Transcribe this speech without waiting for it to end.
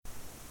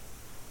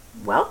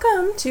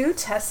Welcome to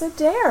Tessa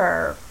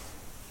Dare.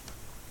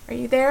 Are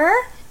you there?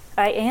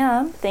 I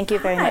am. Thank you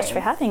very much Hi. for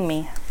having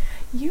me.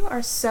 You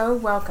are so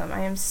welcome.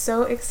 I am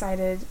so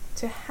excited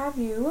to have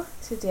you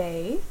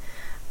today.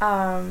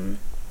 Do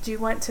you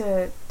want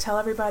to tell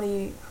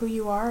everybody who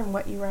you are and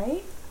what you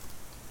write?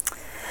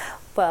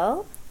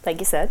 Well, like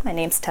you said, my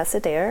name's Tessa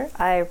Dare.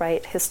 I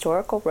write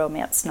historical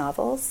romance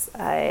novels.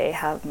 I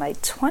have my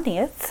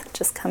 20th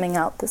just coming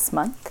out this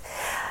month,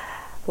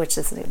 which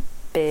is a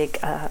big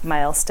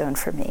milestone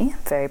for me.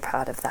 Very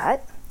proud of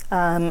that.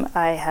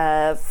 I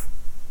have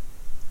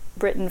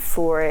written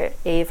for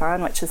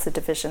Avon, which is a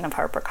division of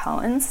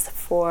HarperCollins,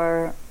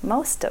 for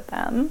most of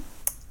them.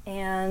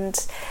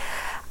 And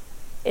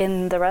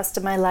in the rest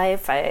of my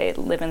life, I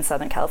live in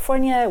Southern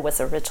California. I was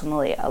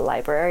originally a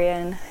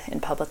librarian in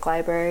public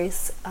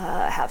libraries.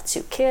 I have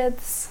 2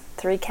 kids,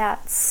 3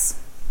 cats.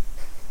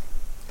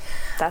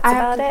 That's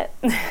about it.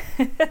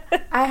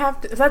 I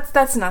have to,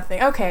 that's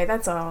nothing. Okay,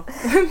 that's all.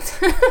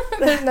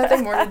 There's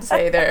nothing more to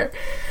say there.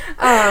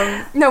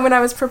 No, when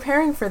I was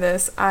preparing for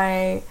this,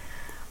 I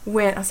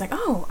was like,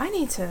 oh, I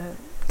need to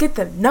get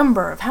the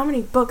number of how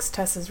many books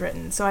Tessa's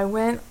written. So I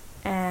went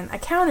and I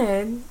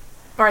counted,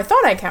 or I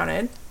thought I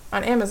counted,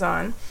 on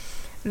Amazon.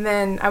 And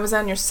then I was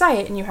on your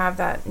site, and you have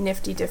that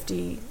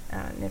nifty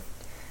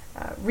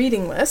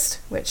reading list,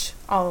 which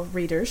all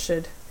readers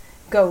should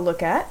go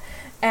look at.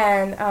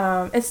 And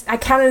I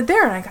counted it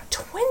there, and I got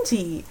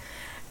 20.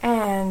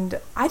 And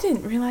I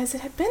didn't realize it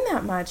had been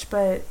that much,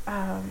 but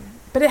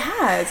it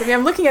has. I mean,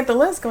 I'm looking at the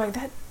list going,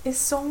 that is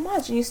so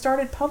much. And you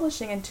started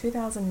publishing in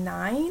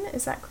 2009,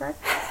 is that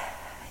correct?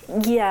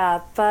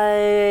 Yeah,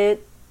 but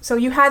so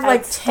you had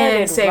like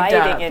 10 saved up,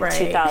 writing in right?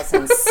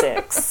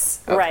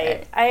 2006. Okay.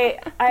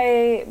 Right.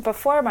 I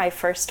before my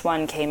first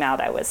one came out,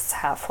 I was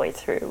halfway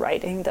through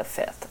writing the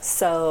 5th.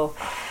 So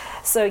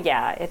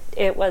yeah,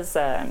 it was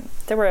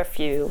there were a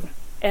few,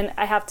 and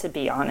I have to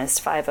be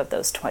honest, 5 of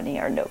those 20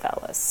 are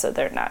novellas, so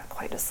they're not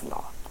quite as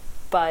long.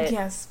 But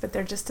yes, but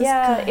they're just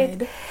as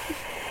good.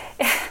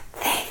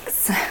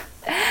 Thanks.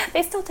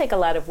 They still take a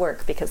lot of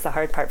work, because the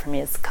hard part for me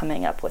is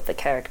coming up with the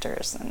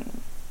characters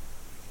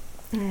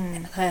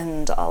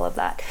and all of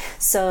that.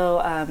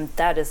 So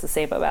that is the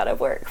same amount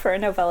of work for a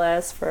novella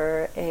as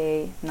for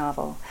a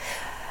novel.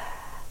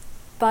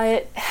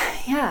 But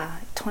yeah,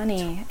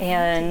 20.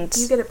 And do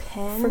you get a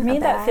pen? For me,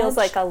 that feels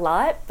like a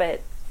lot,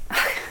 but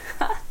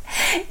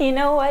you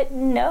know what?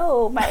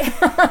 No,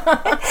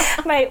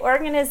 my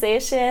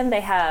organization,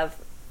 they have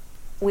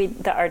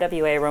the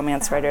RWA,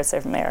 Romance Writers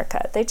of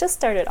America, they just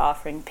started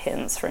offering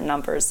pins for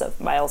numbers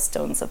of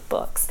milestones of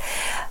books.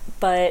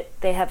 But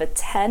they have a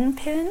 10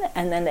 pin,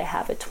 and then they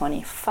have a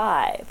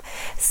 25.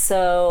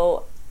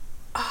 So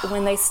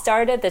when they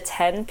started the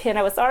 10 pin,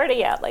 I was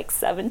already at like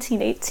 17,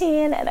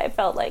 18, and I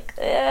felt like,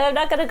 I'm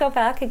not going to go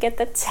back and get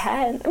the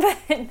 10. But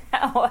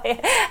now I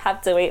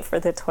have to wait for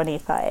the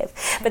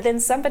 25. But then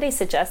somebody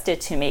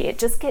suggested to me,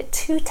 just get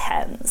 2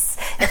 10s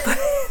and put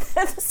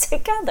them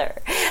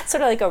together.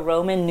 Sort of like a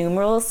Roman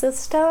numeral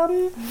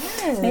system.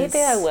 Yes. Maybe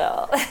I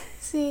will.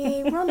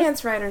 See,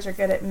 romance writers are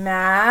good at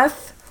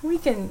math. We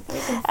can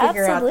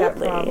figure out that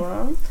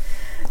problem.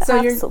 So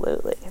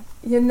Absolutely.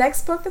 Your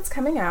next book that's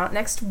coming out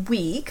next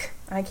week,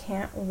 I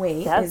can't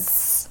wait.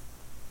 Yes.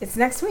 It's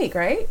next week,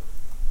 right?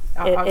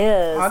 It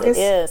is. August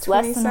It is. 22nd?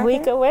 Less than a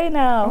week away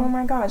now. Oh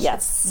my gosh.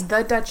 Yes. It's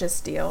The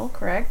Duchess Deal,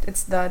 correct?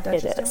 It's The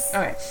Duchess Deal? It is.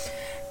 Okay.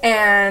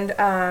 And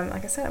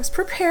like I said, I was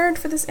prepared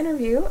for this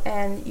interview,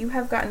 and you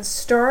have gotten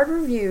starred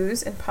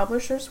reviews in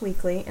Publishers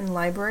Weekly and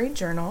Library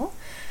Journal.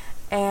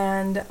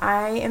 And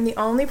I am the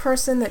only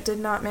person that did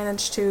not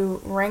manage to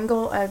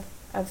wrangle a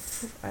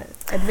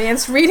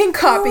advanced reading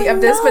copy of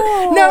this, but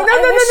no.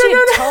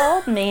 You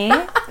told me.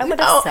 I would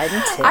have sent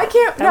it. I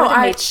can't. No,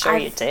 I made sure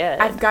you did.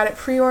 I've got it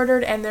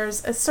pre-ordered, and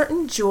there's a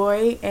certain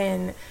joy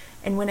in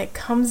when it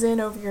comes in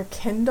over your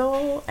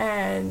Kindle,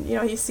 and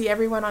you see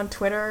everyone on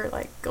Twitter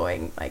like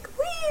going like,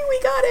 we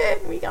got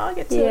it. We all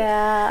get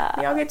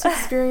to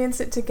experience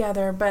it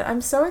together. But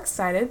I'm so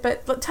excited.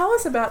 But tell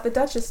us about The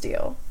Duchess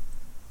Deal.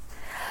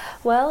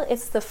 Well,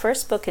 it's the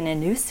first book in a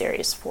new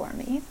series for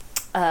me.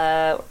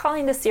 We're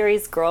calling the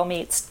series Girl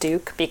Meets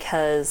Duke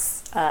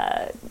because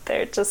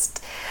they're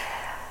just,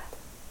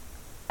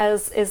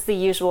 as is the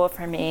usual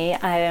for me,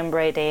 I am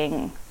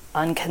writing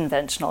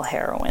unconventional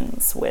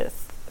heroines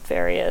with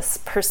various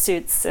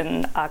pursuits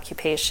and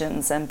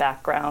occupations and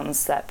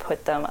backgrounds that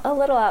put them a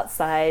little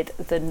outside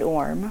the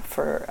norm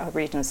for a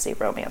Regency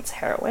romance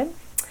heroine,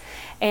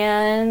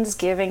 and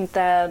giving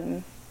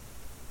them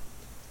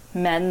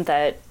men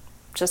that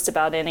just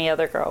about any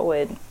other girl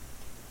would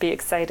be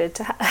excited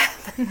to have.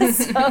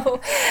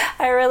 So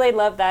I really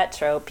love that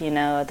trope,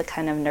 the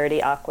kind of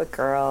nerdy, awkward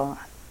girl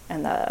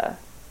and the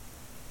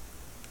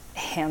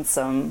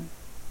handsome,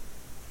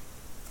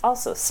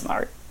 also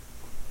smart,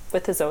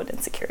 with his own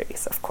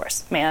insecurities, of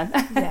course, man.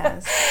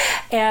 Yes.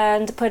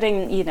 And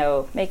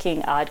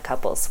making odd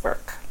couples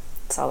work.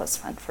 It's always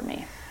fun for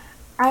me.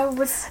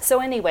 So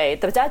anyway,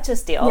 the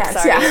Duchess deal. Yes,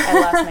 sorry, yeah. I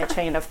lost my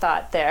train of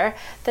thought there.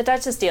 The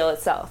Duchess deal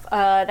itself.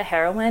 The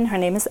heroine, her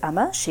name is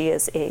Emma. She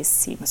is a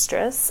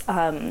seamstress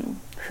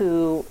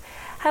who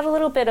had a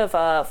little bit of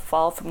a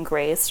fall from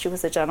grace. She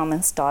was a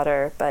gentleman's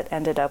daughter, but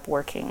ended up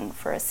working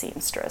for a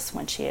seamstress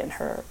when she and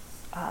her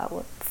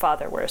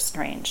father were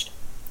estranged.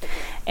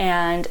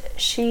 And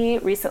she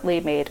recently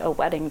made a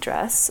wedding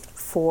dress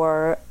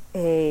for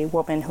a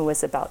woman who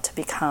was about to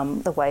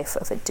become the wife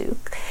of a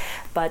duke,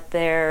 but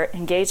their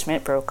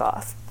engagement broke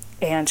off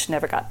and she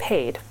never got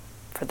paid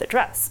for the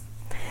dress.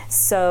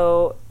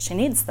 So she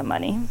needs the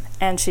money,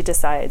 and she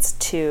decides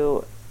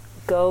to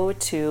go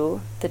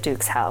to the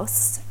duke's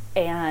house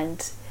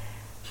and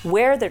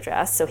wear the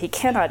dress so he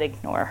cannot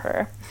ignore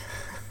her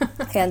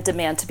and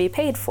demand to be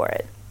paid for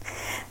it.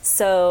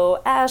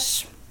 So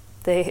Ash,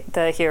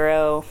 the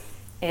hero,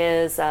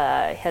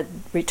 had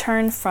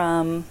returned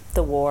from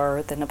the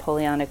war, the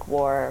Napoleonic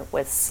War,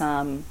 with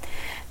some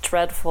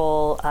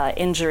dreadful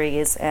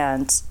injuries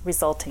and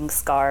resulting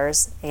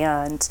scars.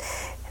 And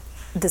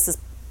this is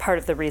part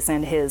of the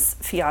reason his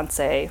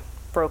fiancée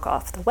broke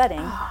off the wedding.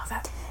 Oh,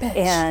 that bitch.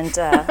 And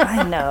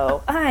I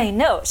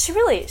know. She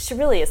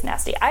really is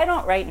nasty. I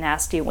don't write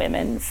nasty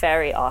women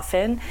very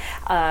often.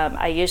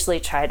 I usually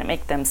try to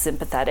make them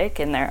sympathetic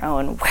in their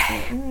own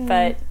way.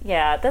 But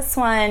yeah, this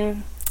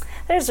one,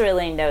 there's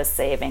really no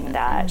saving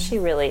that. She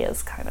really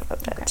is kind of a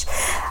bitch.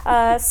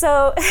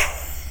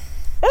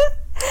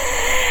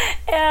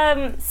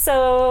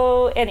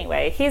 So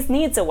anyway, he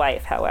needs a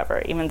wife,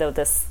 however, even though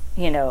this,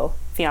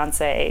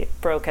 fiance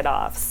broke it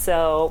off.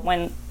 So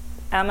when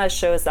Emma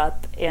shows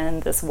up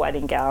in this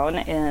wedding gown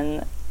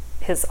in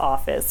his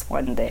office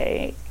one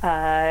day,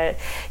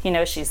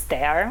 she's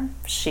there.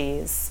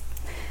 She's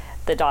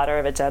the daughter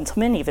of a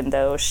gentleman, even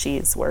though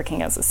she's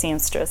working as a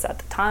seamstress at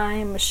the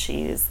time.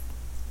 She's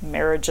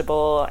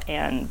marriageable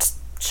and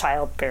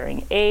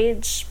childbearing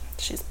age.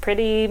 She's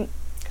pretty.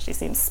 She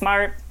seems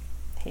smart.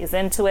 He's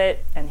into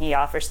it, and he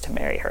offers to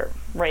marry her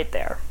right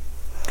there.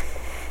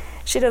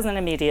 She doesn't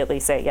immediately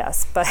say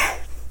yes, but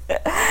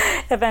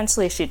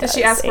eventually she does. Does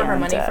she ask for her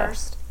money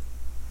first?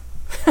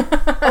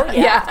 Oh,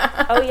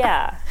 yeah. Oh,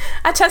 yeah.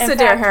 A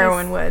Tessa-Dare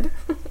heroine would.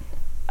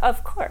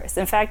 Of course.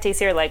 In fact, he's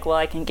here like, well,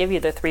 I can give you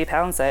the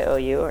 £3 I owe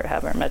you, or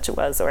however much it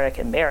was, or I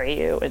can marry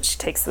you. And she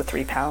takes the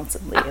 £3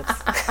 and leaves.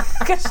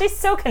 Because she's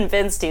so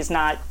convinced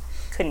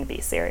couldn't be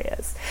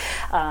serious.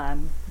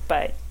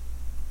 But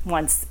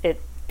once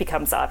it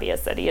becomes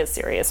obvious that he is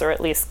serious, or at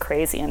least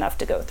crazy enough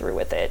to go through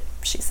with it,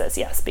 she says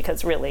yes,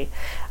 because really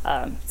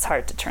it's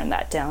hard to turn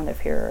that down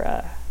if you're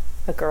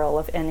a girl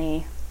of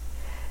any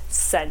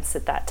sense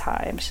at that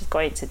time. She's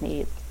going to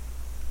need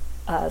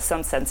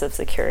some sense of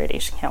security.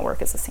 She can't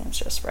work as a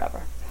seamstress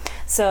forever.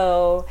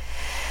 So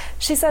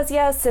she says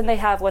yes, and they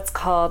have what's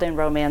called in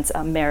romance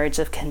a marriage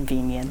of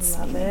convenience.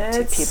 Love it.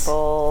 Two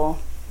people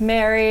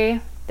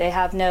marry. They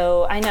have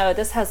I know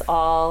this has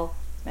all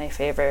my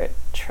favorite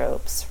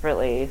tropes,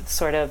 really.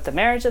 Sort of the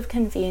marriage of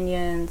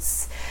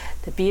convenience,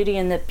 the Beauty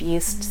and the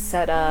Beast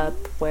setup,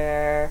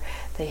 where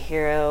the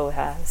hero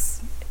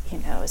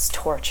is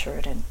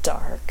tortured and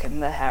dark,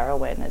 and the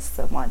heroine is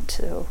the one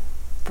to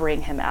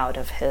bring him out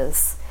of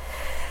his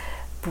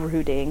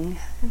brooding.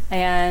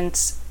 And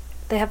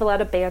they have a lot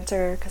of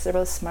banter because they're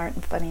both smart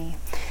and funny.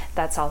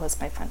 That's always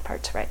my fun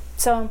part to write.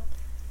 So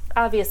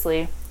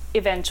obviously,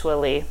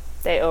 eventually,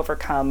 they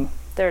overcome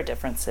their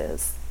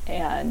differences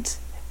and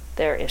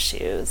their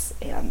issues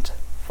and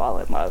fall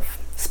in love.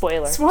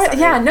 Spoiler.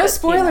 No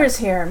spoilers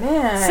here,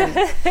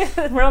 man.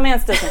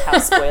 Romance doesn't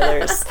have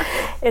spoilers.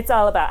 It's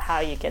all about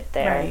how you get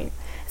there. Right.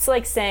 It's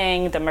like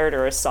saying the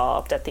murder is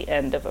solved at the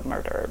end of a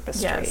murder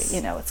mystery. Yes.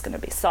 It's going to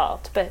be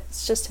solved, but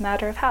it's just a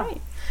matter of how.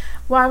 Right.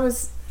 Well, I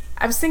was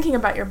thinking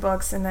about your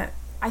books, and that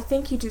I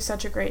think you do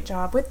such a great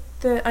job with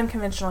the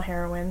unconventional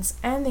heroines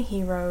and the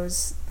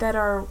heroes that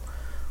are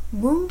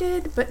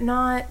wounded, but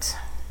not,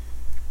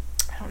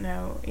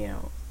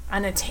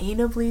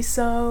 unattainably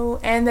so,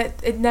 and that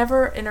it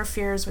never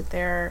interferes with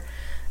their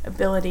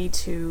ability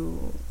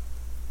to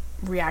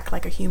react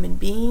like a human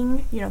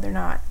being. They're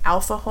not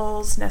alpha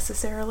holes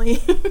necessarily.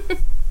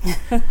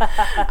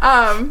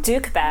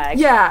 Duke bag.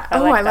 Yeah.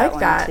 I like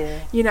that.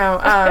 Too.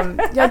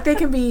 Like they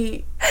can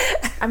be.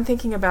 I'm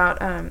thinking about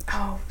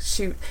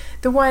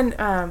the one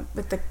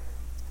with the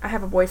I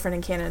have a boyfriend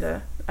in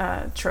Canada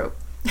trope.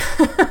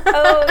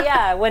 Oh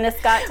yeah, when a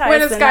Scot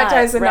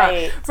ties a knot.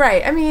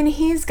 Right. I mean,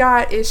 he's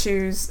got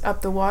issues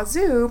up the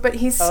wazoo, but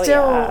he's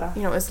still,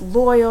 is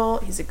loyal.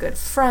 He's a good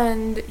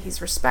friend.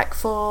 He's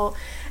respectful,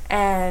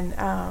 and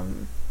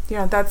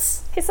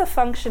he's a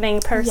functioning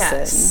person.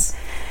 Yes.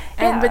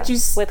 But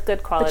with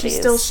good qualities. But you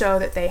still show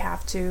that they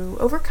have to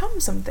overcome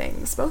some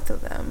things, both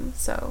of them.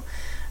 So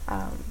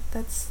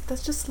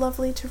that's just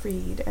lovely to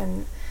read,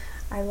 and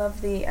I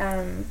love the.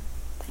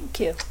 Thank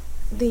you.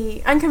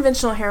 The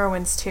unconventional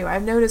heroines too.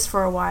 I've noticed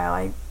for a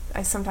while,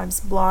 I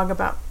sometimes blog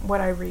about what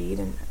I read,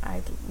 and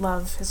I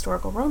love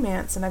historical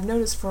romance, and I've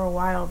noticed for a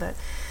while that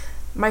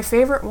my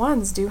favorite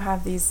ones do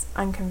have these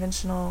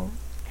unconventional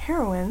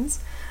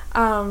heroines,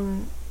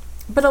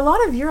 but a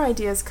lot of your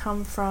ideas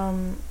come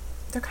from,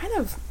 they're kind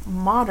of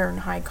modern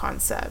high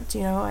concept,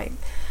 you know, like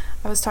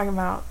I was talking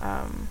about,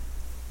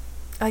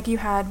 like you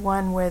had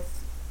one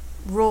with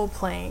role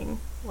playing.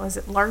 Was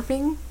it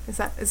LARPing? Is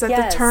that yes,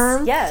 the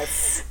term?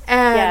 Yes.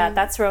 And yeah,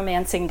 that's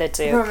Romancing the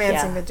Duke.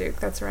 Romancing the Duke,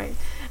 that's right.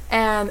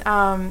 And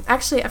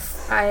actually,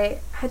 I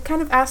had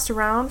kind of asked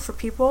around for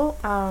people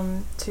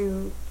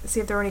to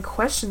see if there were any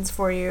questions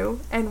for you.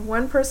 And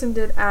one person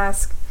did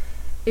ask,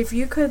 if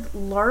you could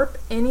LARP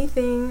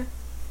anything,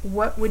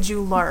 what would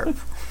you LARP?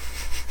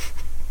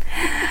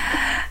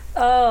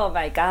 Oh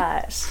my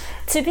gosh.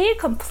 To be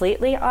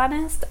completely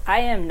honest, I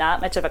am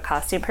not much of a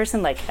costume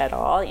person, like at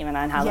all, even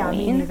on Halloween.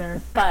 Yeah, me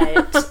neither.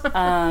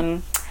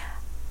 But,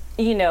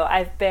 you know,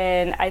 I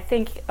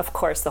think, of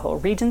course, the whole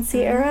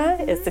Regency era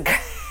is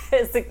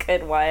a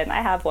good one.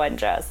 I have one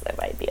dress that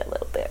might be a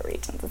little bit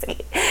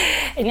Regency.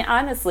 And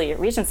honestly,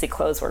 Regency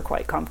clothes were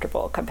quite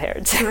comfortable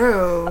compared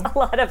to a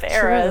lot of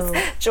eras.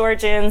 True.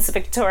 Georgians,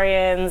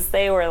 Victorians,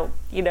 they were,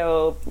 you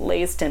know,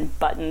 laced and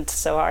buttoned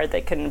so hard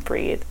they couldn't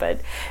breathe.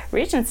 But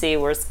Regency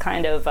was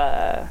kind of,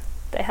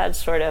 they had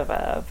sort of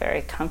a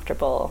very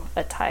comfortable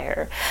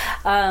attire.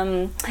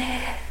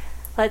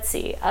 Let's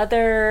see,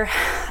 other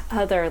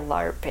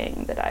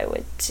LARPing that I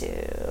would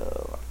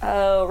do.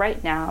 Oh,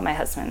 right now my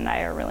husband and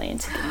I are really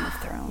into Game of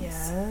Thrones.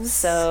 Yes.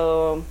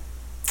 So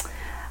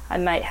I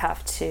might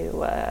have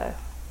to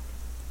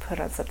put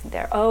on something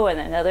there. Oh, and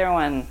another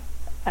one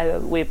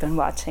we've been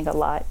watching a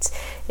lot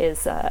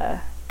is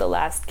The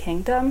Last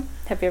Kingdom.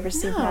 Have you ever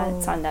seen that?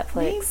 It's on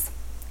Netflix.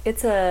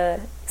 It's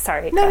a...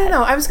 Sorry.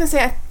 No. I was going to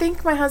say, I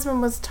think my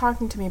husband was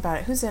talking to me about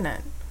it. Who's in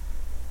it?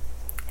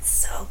 It's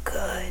so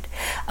good.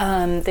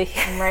 I'm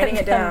writing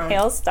it down. The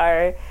male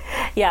star,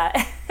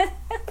 yeah.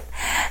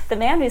 The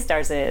man who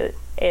stars in it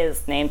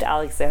is named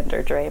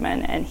Alexander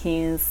Draymond, and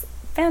he's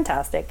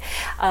fantastic.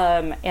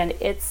 And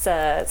it's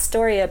a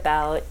story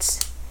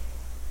about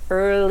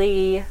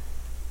early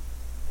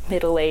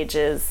Middle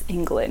Ages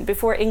England,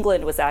 before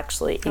England was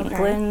actually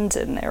England,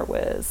 and there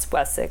was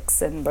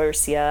Wessex and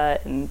Mercia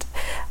and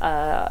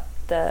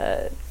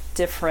the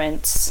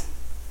different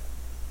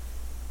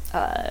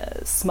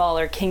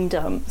smaller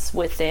kingdoms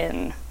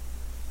within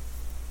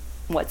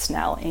what's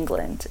now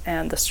England,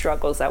 and the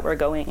struggles that were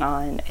going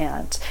on,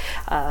 and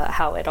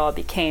how it all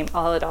came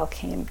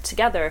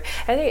together.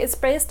 I think it's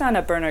based on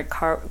a Bernard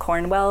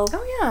Cornwell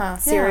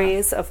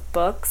series of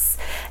books,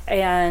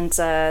 and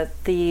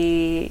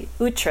the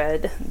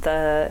Uhtred,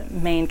 the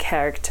main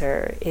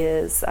character,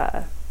 is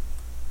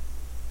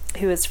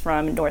who is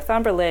from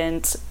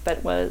Northumberland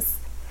but was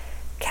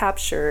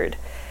captured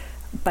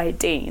by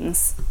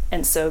Danes,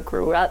 and so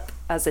grew up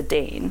as a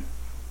Dane,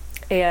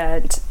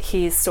 and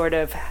he sort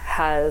of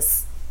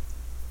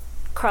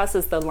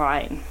crosses the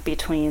line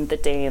between the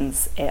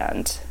Danes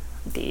and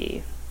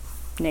the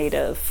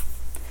native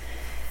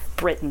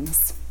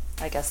Britons,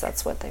 I guess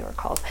that's what they were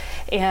called,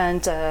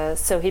 and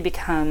so he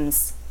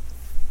becomes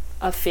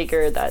a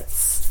figure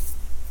that's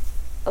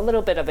a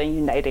little bit of a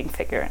uniting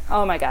figure.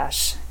 Oh my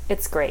gosh,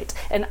 it's great,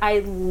 and I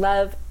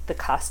love the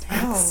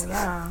costumes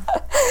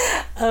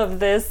of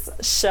this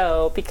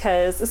show,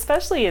 because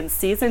especially in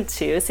season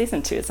 2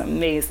 is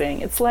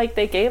amazing. It's like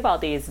they gave all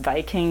these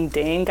Viking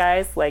Dane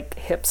guys like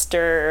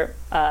hipster,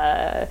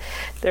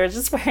 they're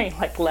just wearing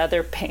like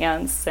leather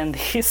pants and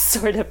these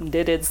sort of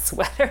knitted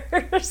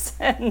sweaters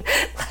and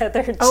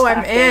leather jackets. Oh,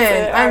 I'm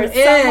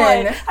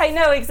in. I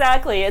know,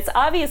 exactly. It's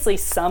obviously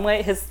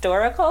somewhat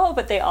historical,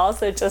 but they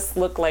also just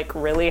look like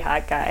really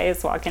hot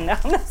guys walking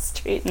down the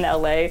street in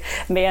LA,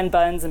 man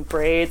buns and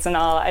braids and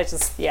all.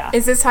 Is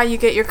this how you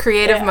get your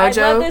creative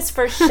mojo? I love this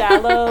for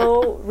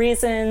shallow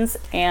reasons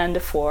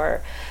and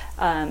for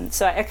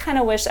so I kind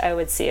of wish I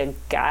would see a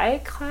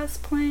guy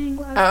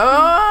cosplaying.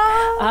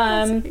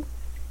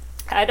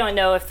 I don't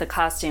know if the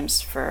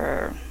costumes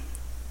for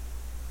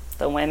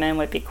the women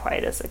would be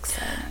quite as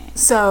exciting.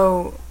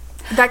 So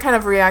that kind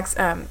of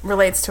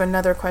relates to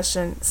another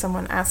question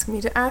someone asked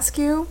me to ask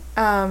you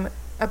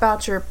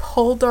about your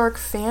Poldark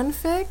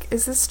fanfic.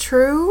 Is this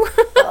true?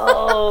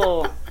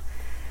 Oh,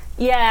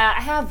 yeah,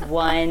 I have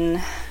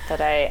one that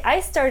I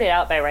started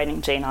out by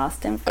writing Jane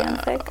Austen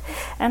fanfic,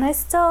 and I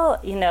still,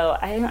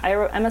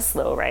 I'm a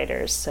slow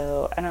writer,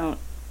 so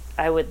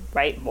I would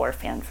write more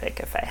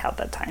fanfic if I had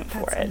the time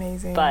for it. That's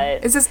amazing.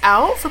 But is this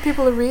out for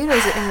people to read, or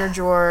is it in your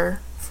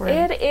drawer?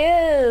 It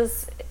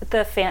is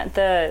the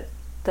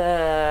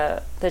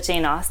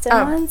Jane Austen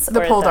ones.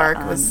 The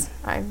Poldark was.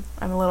 I'm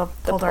a little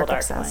Poldark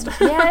obsessed.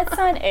 Yeah, it's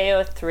on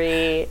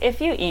AO3. If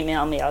you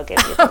email me, I'll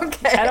give you them.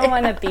 Okay. I don't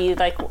want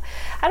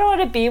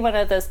to be one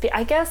of those people.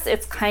 I guess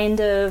it's kind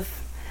of.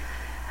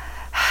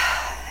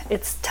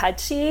 It's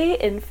touchy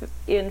in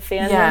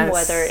fandom,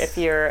 whether if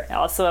you're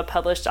also a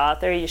published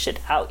author, you should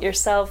out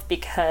yourself,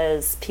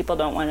 because people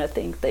don't want to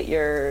think that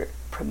you're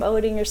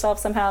promoting yourself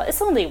somehow.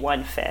 It's only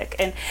one fic,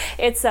 and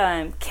it's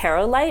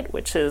Carolite,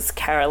 which is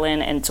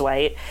Carolyn and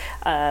Dwight,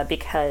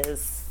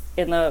 because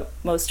in the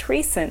most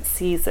recent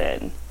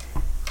season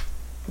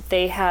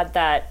they had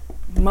that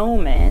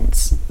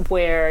moment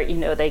where, you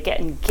know, they get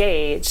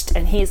engaged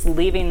and he's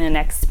leaving the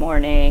next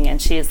morning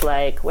and she's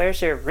like,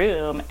 where's your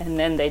room? And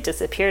then they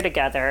disappear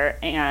together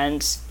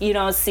and you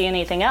don't see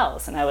anything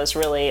else. And I was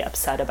really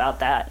upset about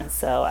that. And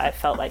so I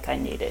felt like I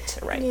needed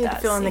to write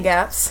that. Fill in the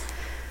gaps.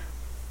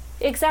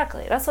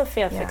 Exactly. That's what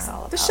fanfic's all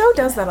about. The show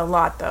does that a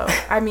lot, though.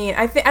 I mean,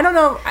 I don't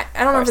know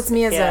if it's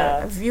me as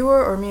a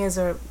viewer or me as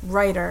a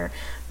writer,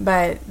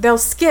 but they'll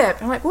skip.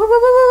 I'm like,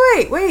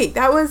 wait,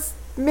 that was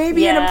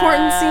maybe an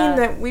important scene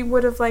that we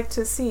would have liked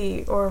to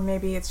see, or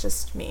maybe it's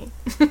just me.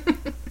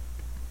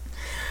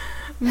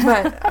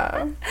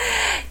 But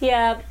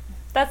yeah,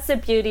 that's the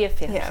beauty of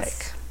fanfic.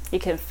 Yes. You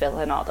can fill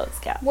in all those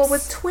gaps. Well,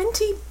 with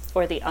 20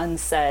 or the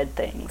unsaid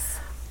things.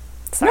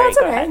 Sorry, no, it's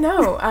okay. Ahead.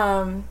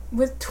 No,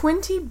 with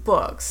 20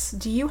 books,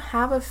 do you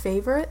have a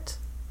favorite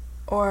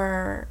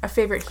or a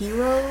favorite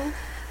hero,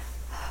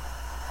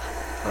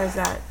 or is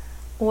that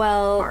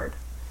hard?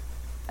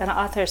 An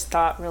author's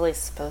not really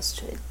supposed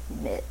to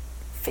admit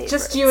favorites.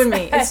 Just you and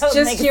me. It's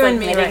just you and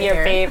me right your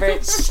here.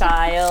 favorite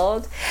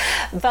child.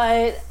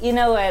 But you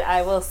know what?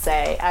 I will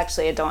say,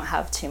 actually, I don't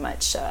have too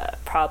much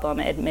problem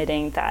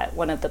admitting that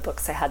one of the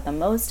books I had the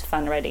most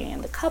fun writing,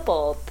 and the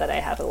couple that I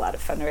had a lot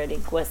of fun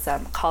writing, was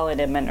Colin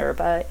and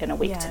Minerva in A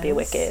Week to Be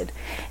Wicked.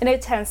 And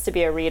it tends to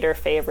be a reader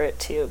favorite,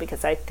 too,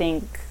 because I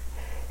think,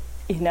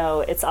 you know,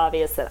 it's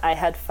obvious that I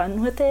had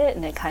fun with it,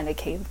 and it kind of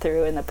came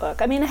through in the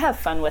book. I mean, I have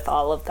fun with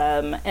all of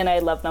them, and I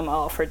love them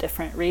all for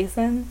different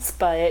reasons,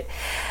 but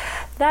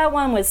that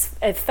one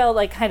it felt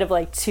like kind of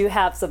like two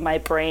halves of my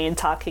brain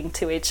talking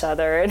to each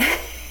other, and it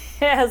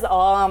has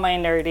all my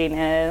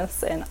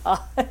nerdiness, and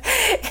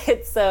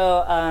it's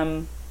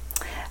so,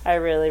 I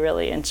really,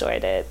 really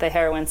enjoyed it. The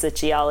heroine's a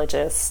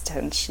geologist,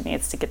 and she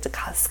needs to get to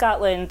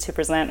Scotland to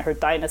present her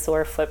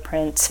dinosaur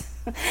footprint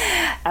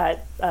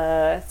at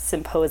a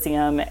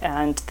symposium,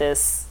 and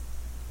this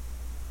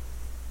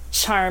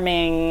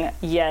charming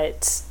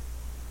yet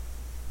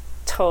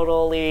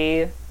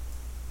totally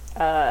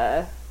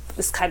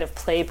this kind of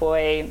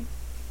playboy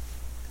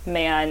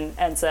man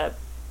ends up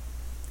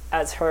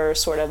as her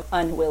sort of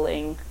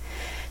unwilling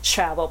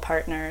travel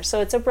partner. So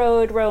it's a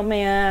road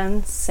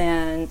romance,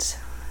 and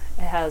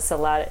it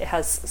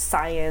has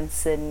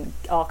science and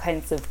all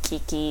kinds of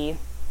geeky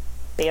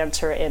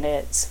banter in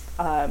it.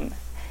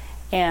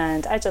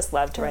 And I just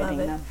loved writing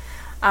them.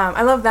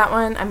 I love that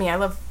one. I mean, I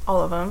love all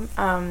of them.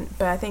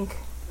 But I think,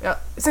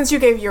 since you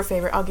gave your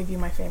favorite, I'll give you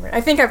my favorite.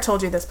 I think I've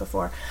told you this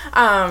before.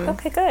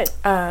 Okay, good.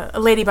 A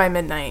Lady by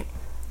Midnight,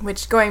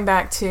 which going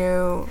back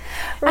to...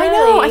 Really? I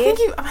know.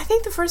 I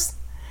think the first...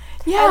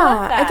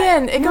 Yeah.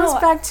 Again, it goes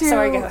back to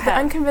the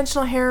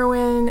unconventional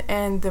heroine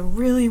and the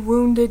really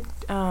wounded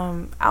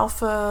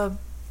alpha,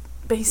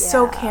 but he's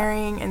so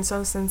caring and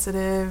so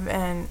sensitive,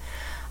 and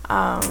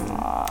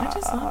I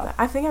just love that.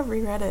 I think I've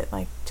reread it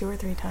like 2 or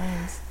 3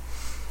 times.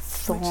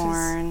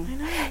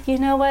 Thorn. You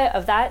know what?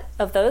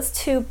 Of those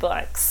 2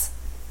 books,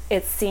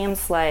 it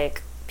seems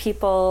like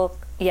people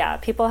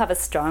have a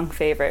strong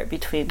favorite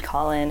between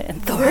Colin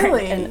and Thorn.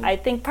 Really? And I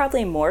think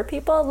probably more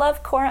people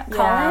love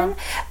Colin,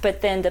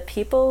 but then the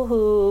people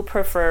who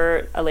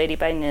prefer A Lady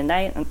by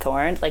Midnight and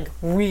Thorn, like,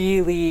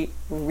 really,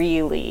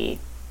 really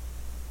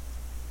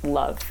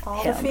love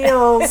all him. the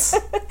feels.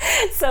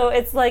 So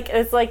it's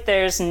like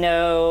there's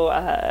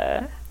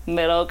no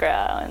middle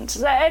ground,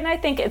 and I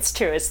think it's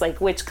true. It's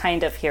like, which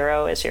kind of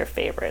hero is your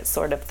favorite?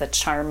 Sort of the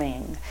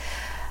charming,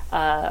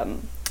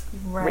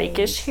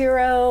 rakish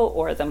hero,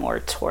 or the more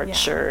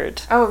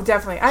tortured? Oh,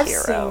 definitely. I've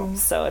hero. seen.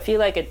 So if you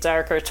like a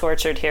darker,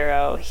 tortured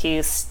hero,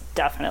 he's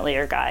definitely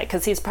your guy,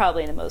 because he's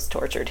probably the most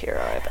tortured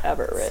hero I've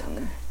ever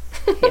written.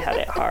 He had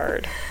it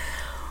hard,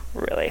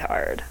 really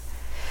hard.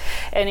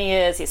 And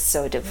he's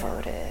so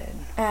devoted.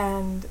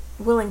 And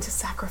willing to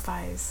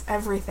sacrifice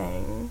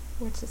everything,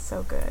 which is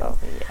so good. Oh,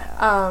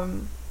 yeah.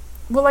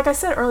 Well, like I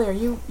said earlier,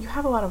 you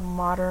have a lot of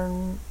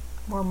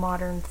more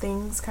modern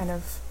things kind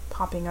of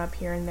popping up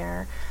here and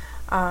there.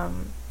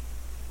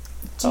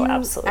 Do you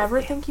absolutely.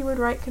 ever think you would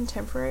write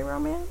contemporary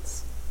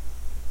romance?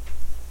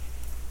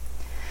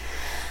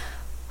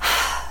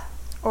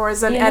 Or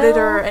is an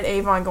editor at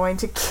Avon going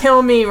to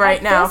kill me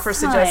right now for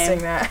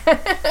suggesting that?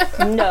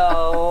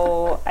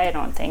 No, I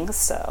don't think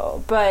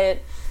so. But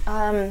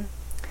I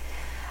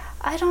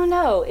don't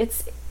know.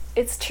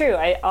 It's true.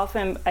 I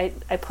often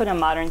put a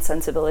modern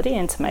sensibility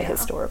into my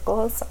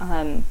historicals,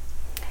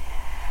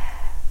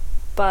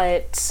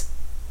 but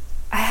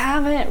I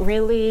haven't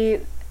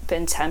really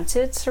been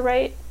tempted to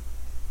write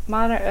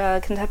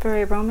modern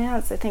contemporary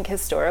romance. I think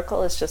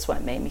historical is just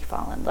what made me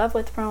fall in love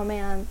with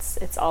romance.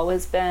 It's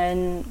always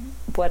been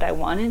what I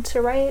wanted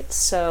to write,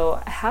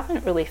 so I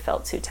haven't really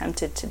felt too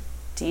tempted to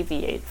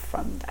deviate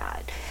from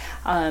that.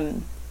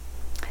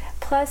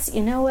 Plus,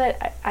 you know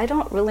what? I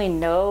don't really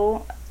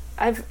know.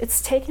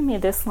 It's taken me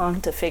this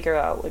long to figure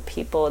out what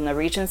people in the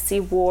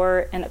Regency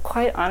wore, and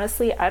quite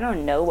honestly, I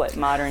don't know what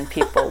modern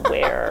people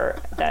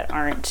wear that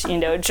aren't,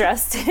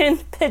 dressed in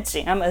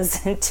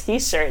pajamas and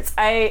t-shirts.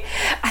 I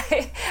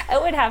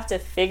would have to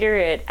figure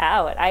it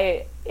out.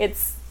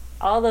 It's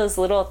all those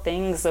little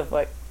things of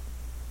like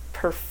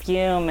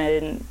perfume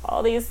and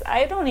all these.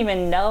 I don't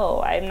even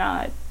know. I'm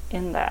not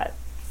in that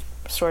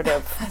sort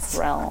of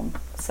realm.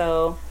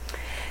 So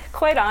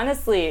quite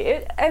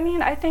honestly,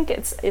 I think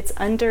it's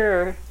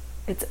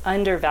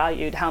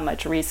undervalued how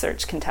much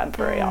research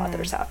contemporary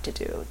authors have to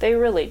do. They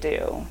really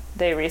do.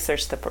 They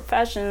research the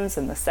professions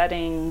and the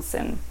settings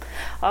and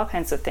all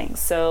kinds of things.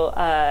 So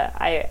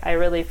I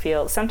really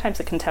feel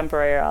sometimes a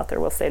contemporary author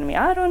will say to me,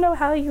 I don't know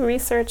how you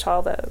research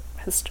all the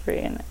history.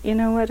 And you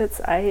know what?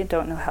 I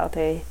don't know how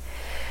they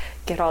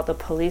get all the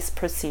police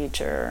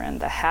procedure and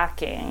the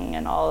hacking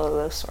and all of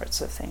those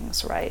sorts of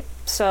things, right?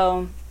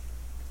 So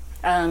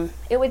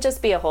it would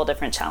just be a whole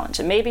different challenge,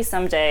 and maybe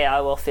someday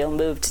I will feel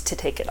moved to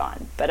take it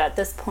on. But at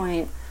this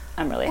point,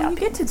 I'm really happy. You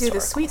get to do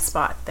the sweet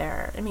spot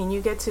there. I mean,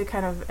 you get to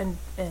kind of and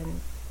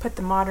put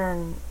the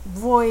modern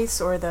voice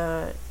or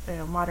the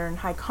modern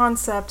high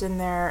concept in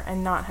there,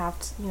 and not have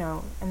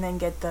to and then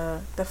get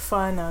the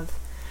fun of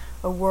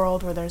a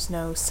world where there's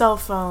no cell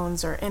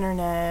phones or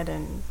internet,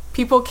 and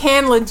people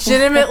can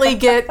legitimately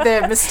get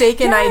the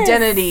mistaken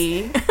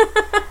identity.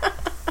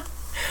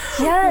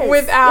 Yes,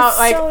 without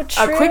so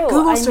a quick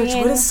Google search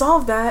would have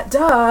solved that.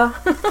 Duh.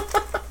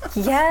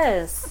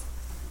 Yes,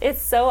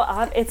 it's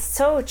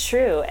so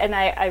true, and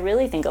I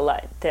really think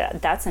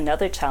that's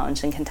another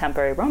challenge in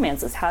contemporary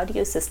romance is how do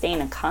you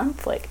sustain a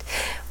conflict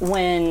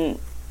when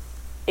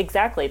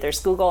exactly there's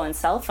Google and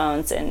cell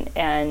phones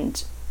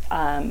and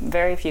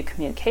very few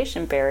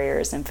communication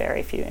barriers and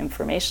very few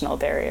informational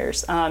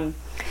barriers.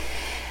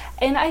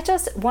 And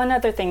one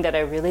other thing that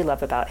I really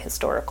love about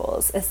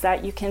historicals is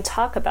that you can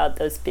talk about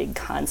those big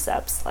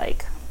concepts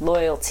like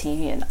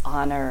loyalty and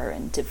honor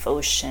and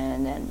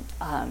devotion, and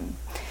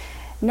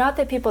not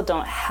that people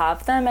don't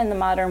have them in the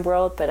modern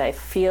world, but I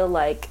feel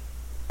like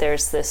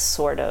there's this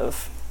sort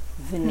of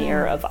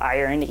veneer of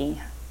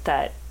irony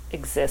that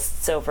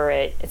exists over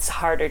it. It's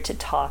harder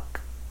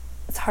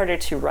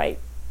to write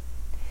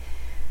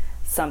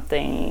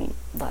something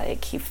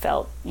like he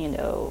felt,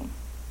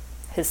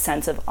 his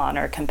sense of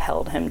honor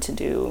compelled him to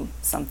do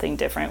something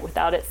different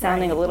without it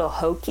sounding a little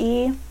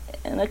hokey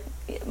in a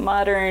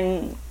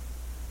modern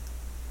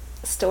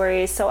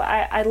story. So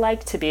I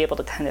like to be able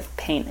to kind of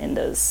paint in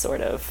those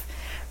sort of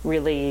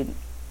really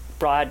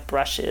broad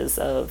brushes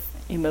of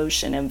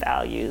emotion and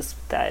values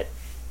that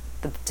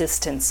the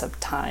distance of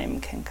time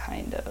can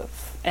kind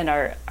of, and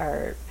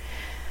our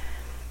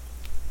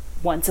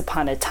once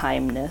upon a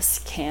timeness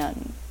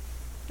can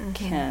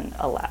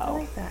allow. I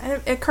like that. And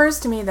it occurs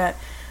to me that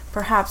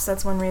perhaps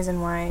that's one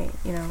reason why,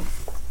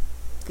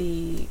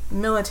 the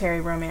military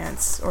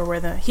romance, or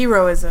where the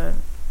hero is a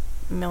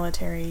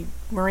military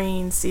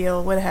Marine,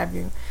 SEAL, what have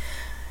you.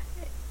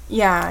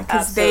 Yeah,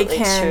 because they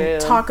can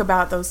talk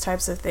about those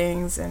types of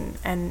things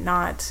and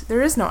not,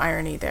 there is no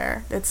irony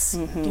there. It's,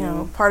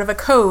 part of a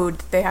code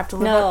they have to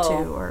live up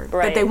to, or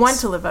that they want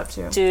to live up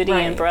to. Duty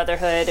and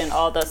brotherhood and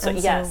all those. And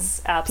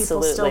yes,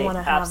 absolutely. People still want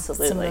to have some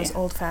of those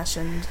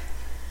old-fashioned,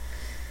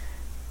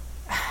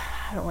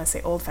 I don't want to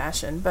say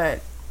old-fashioned,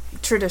 but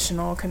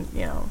traditional,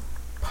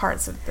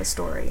 parts of the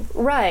story.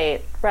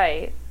 Right.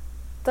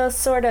 Those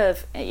sort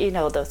of,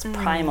 those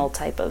primal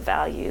type of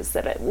values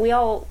that we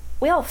all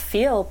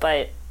feel,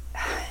 but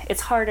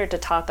it's harder to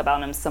talk about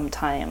them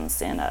sometimes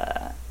in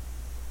a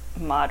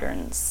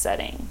modern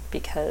setting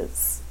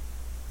because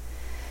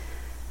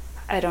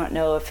I don't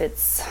know if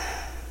it's,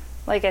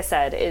 like I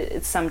said,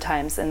 it's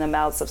sometimes in the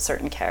mouths of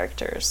certain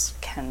characters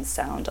can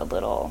sound a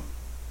little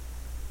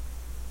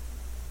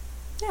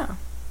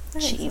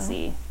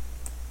cheesy. So.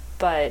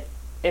 But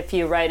if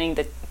you're writing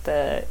the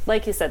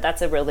like you said,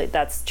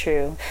 that's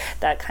true.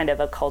 That kind of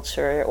a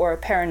culture or a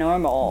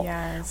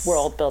paranormal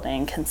world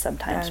building can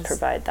sometimes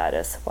provide that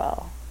as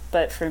well.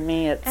 But for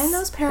me, it's and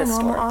those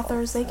paranormal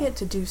authors, they get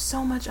to do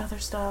so much other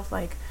stuff,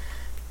 like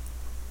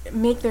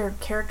make their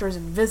characters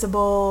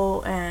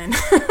invisible, and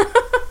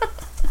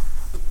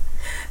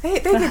they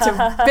get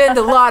to bend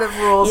a lot of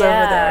rules over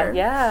there.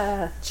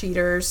 Yeah,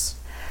 cheaters.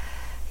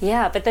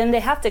 Yeah, but then they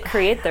have to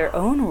create their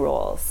own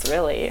rules.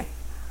 Really,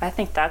 I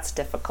think that's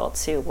difficult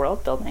too.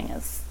 World building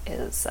is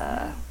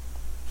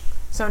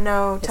so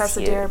no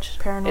Tessa Dare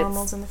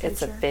paranormals in the future.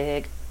 It's a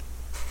big.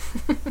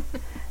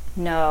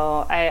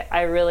 No,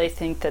 I really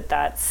think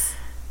that's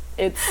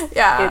it's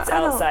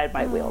outside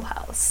my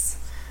wheelhouse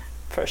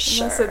for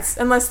sure.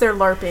 Unless they're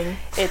LARPing.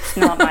 It's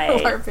not my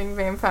LARPing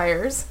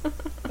vampires.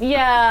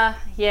 Yeah.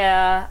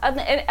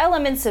 And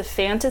elements of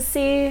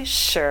fantasy,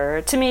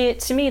 sure. To me,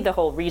 the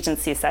whole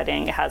Regency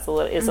setting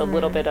is a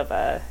little bit of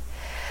a,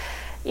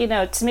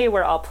 to me,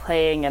 we're all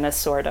playing in a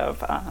sort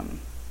of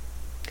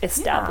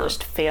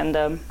established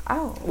fandom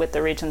with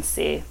the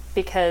Regency,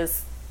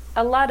 because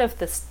a lot of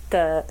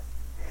the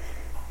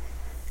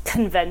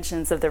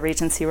conventions of the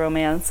Regency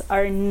romance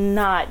are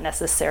not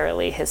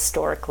necessarily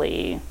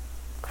historically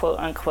quote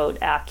unquote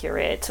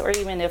accurate, or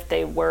even if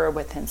they were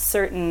within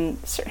certain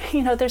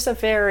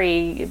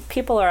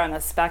people are on a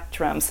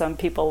spectrum. Some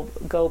people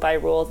go by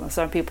rules and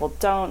some people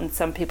don't, and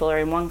some people are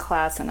in one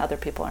class and other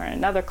people are in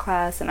another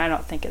class, and I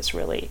don't think it's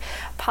really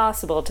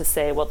possible to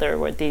say, well, there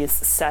were these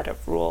set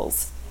of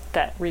rules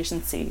that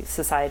Regency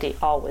Society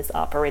always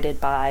operated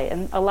by.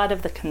 And a lot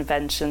of the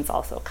conventions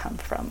also come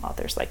from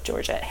authors like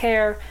Georgette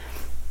Hare,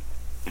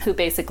 who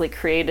basically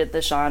created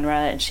the genre,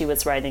 and she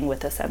was writing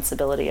with a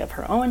sensibility of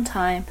her own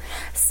time.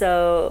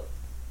 So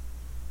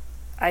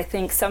I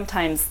think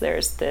sometimes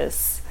there's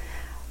this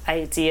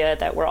idea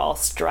that we're all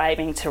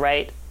striving to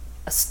write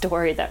a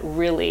story that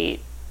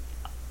really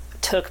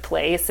took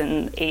place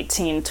in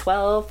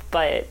 1812,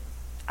 but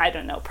I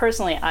don't know.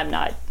 Personally,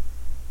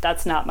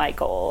 that's not my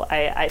goal.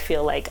 I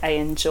feel like I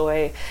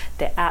enjoy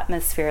the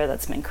atmosphere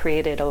that's been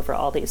created over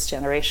all these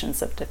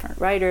generations of different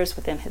writers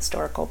within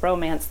historical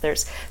romance.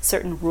 There's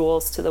certain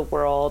rules to the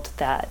world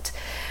that,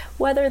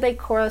 whether they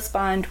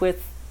correspond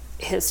with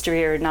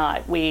history or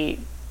not, we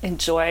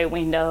enjoy,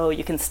 we know,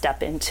 you can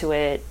step into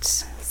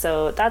it.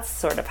 So that's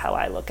sort of how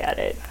I look at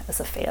it as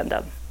a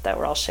fandom that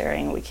we're all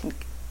sharing. We can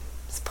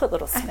just put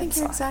little snips on. I think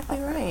you're exactly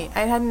right.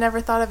 I had never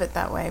thought of it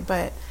that way,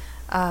 but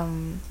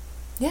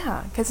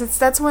yeah, because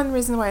that's one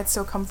reason why it's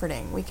so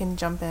comforting. We can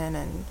jump in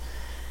and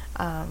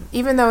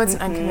even though it's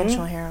an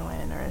unconventional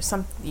heroine or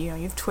some,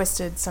 you've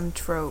twisted some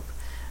trope,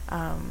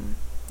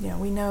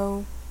 we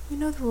know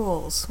the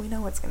rules. We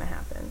know what's going to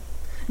happen.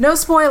 No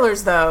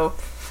spoilers, though.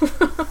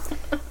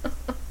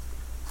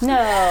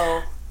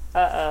 No.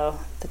 Uh-oh.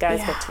 The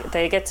guys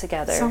get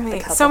together. So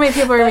many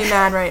people are going to be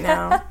mad right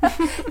now.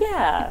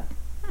 Yeah.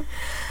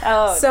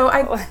 Oh. So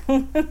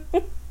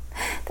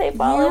they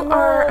fall in love. You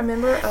are a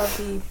member of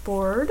the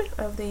board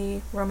of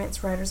the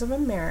Romance Writers of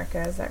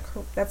America. Is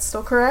that's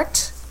still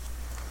correct?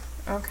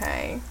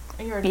 Okay.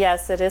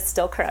 Yes, it is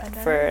still correct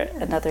for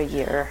another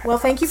year. Well,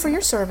 thank you for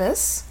your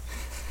service.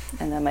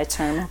 And then my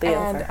term will be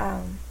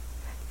over.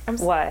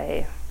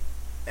 Why?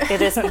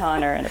 It is an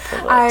honor and a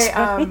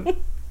privilege.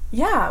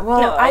 Yeah,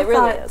 well, no, I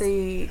really thought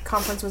the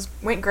conference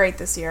went great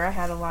this year. I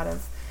had a lot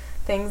of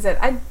things that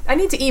I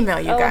need to email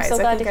you guys. I'm so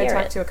glad I think to hear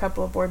I talked to a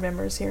couple of board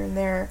members here and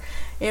there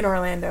in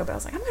Orlando, but I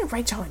was like, I'm going to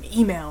write y'all an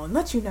email and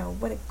let you know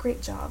what a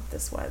great job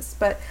this was.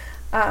 But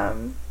that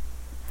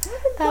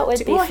would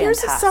be fantastic.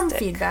 Here's some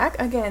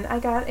feedback. Again, I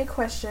got a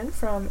question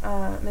from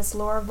Miss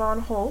Laura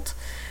Von Holt,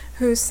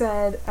 who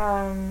said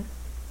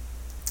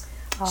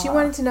she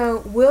wanted to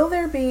know, will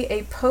there be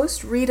a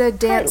post-Rita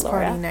dance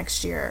party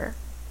next year?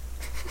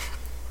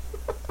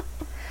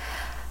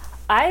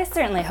 I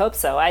certainly hope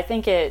so. I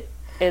think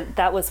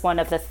that was one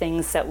of the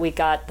things that we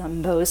got the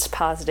most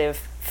positive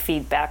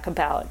feedback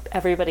about.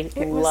 Everybody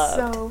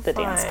loved the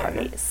dance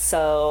party.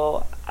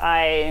 So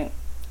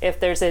if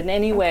there's in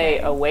any way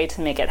a way to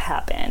make it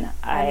happen,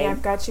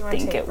 I've got you on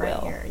think tape it right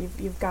will. Here.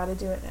 You've got to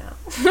do it now.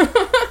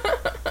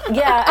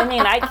 Yeah, I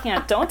mean, I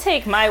can't. Don't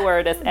take my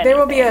word as anything. There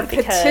will be a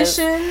because,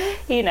 petition.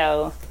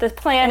 The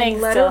planning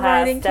still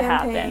has to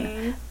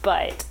happen.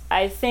 But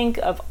I think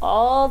of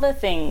all the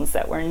things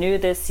that were new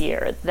this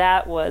year,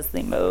 that was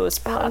the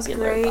most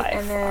popular by far.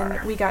 And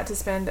then we got to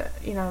spend,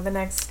 the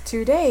next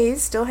 2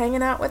 days still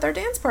hanging out with our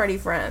dance party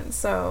friends.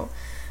 So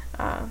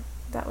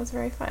that was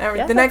very fun.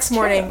 Yeah, the next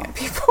morning,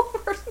 people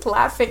were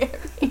laughing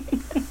at me.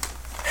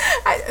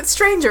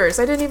 Strangers,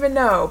 I didn't even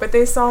know, but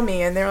they saw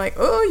me and they're like,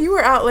 "Oh, you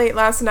were out late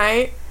last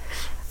night."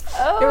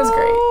 Oh, it was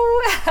great.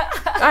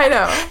 I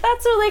know.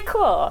 That's really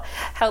cool.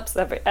 Helps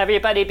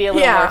everybody be a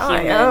little more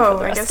human.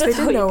 I guess they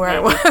didn't know where I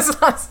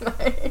was last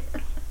night.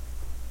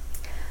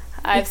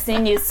 I've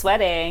seen you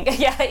sweating.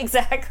 Yeah,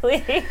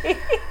 exactly.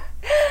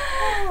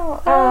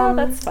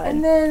 That's fun.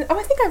 And then,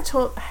 I think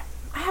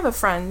I have a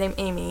friend named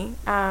Amy,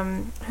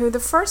 who the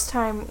first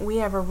time we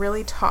ever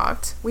really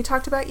talked, we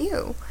talked about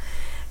you.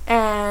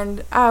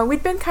 And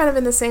we'd been kind of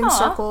in the same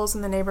circles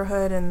in the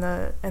neighborhood and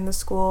the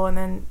school. And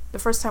then the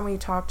first time we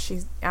talked,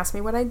 she asked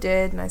me what I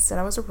did, and I said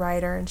I was a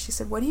writer. And she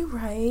said, "What do you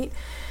write?"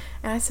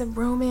 And I said,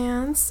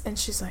 "Romance." And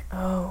she's like,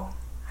 "Oh,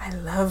 I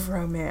love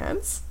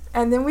romance."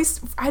 And then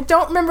I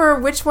don't remember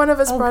which one of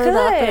us brought it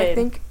up, but I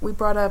think we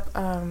brought up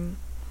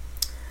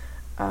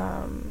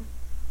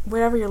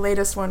whatever your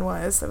latest one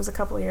was. That was a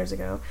couple of years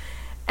ago.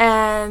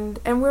 And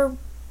we're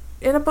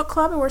in a book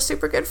club and we're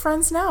super good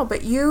friends now,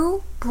 but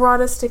you brought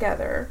us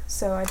together,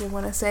 so I did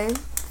want to say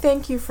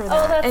thank you for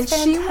that. That's and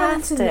fantastic. She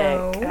wanted to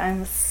know,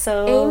 I'm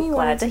so Amy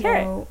glad to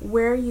hear know it.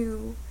 Where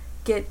you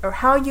get or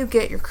how you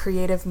get your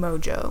creative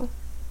mojo.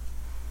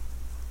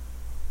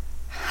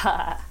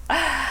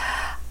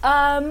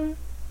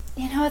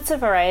 It's a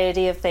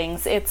variety of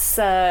things. It's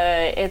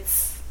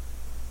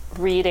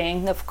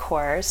reading, of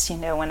course,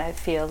 when I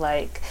feel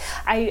like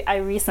I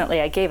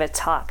recently gave a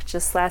talk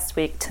just last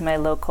week to my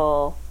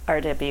local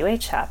RWA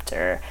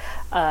chapter,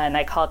 and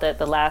I called it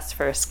The Last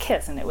First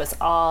Kiss, and it was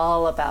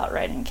all about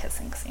writing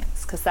kissing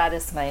scenes, because that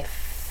is my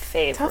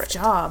favorite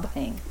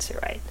thing to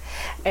write.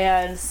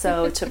 And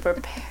so to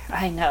prepare,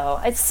 I know,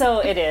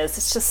 it is,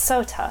 it's just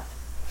so tough.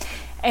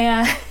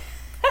 And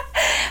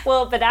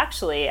well, but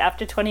actually,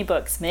 after 20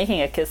 books,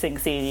 making a kissing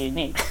scene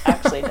unique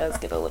actually does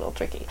get a little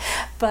tricky.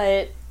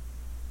 But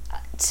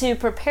to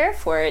prepare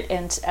for it,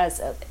 and as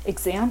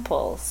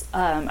examples,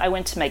 I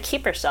went to my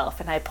keeper shelf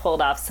and I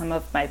pulled off some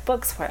of my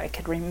books where I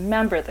could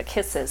remember the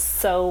kisses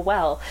so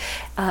well.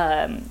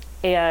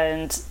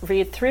 and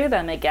read through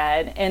them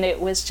again, and it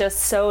was just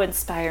so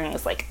inspiring. It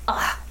was like,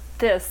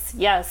 this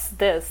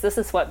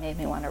is what made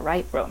me want to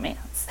write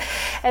romance.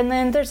 And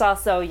then there's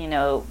also, you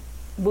know,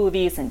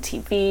 movies and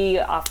TV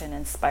often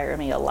inspire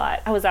me a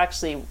lot. I was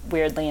actually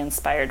weirdly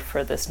inspired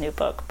for this new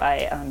book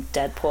by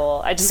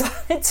Deadpool. I just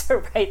wanted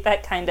to write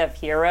that kind of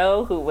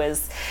hero who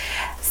was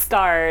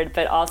scarred,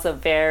 but also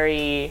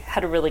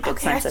had a really good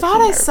sense of humor. I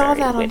thought I saw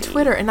that on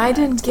Twitter, and I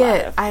didn't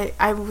get.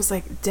 I was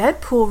like,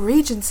 Deadpool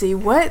Regency.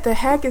 What the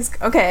heck is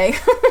okay?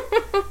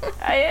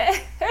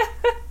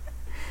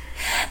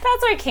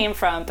 That's where it came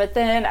from. But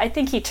then I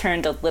think he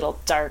turned a little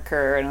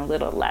darker and a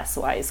little less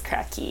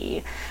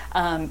wisecracky.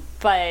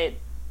 But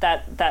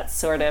that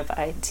sort of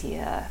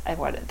idea, I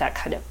wanted that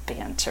kind of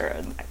banter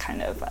and that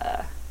kind of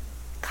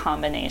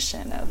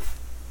combination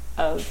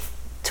of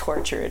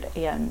tortured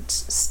and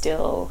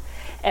still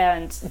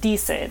and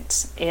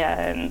decent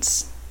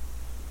and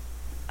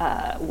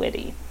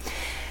witty.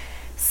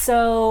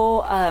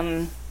 So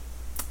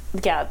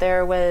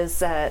there's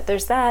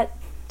that,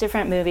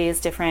 different movies,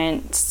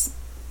 different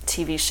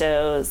TV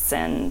shows,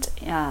 and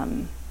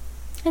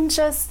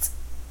just,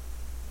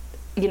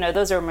 you know,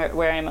 those are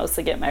where I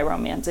mostly get my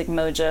romantic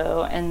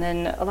mojo. And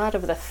then a lot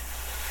of the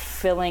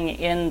filling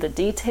in the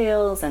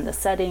details and the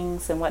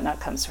settings and whatnot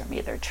comes from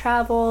either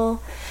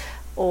travel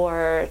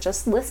or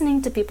just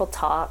listening to people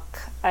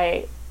talk.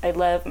 I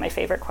love, my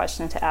favorite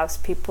question to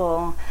ask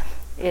people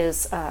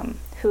is,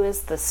 who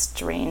is the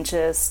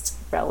strangest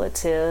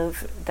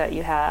relative that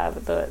you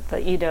have, the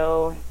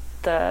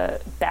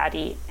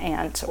baddie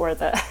aunt or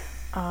the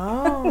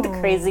the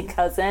crazy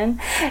cousin,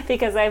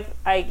 because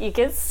you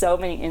get so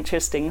many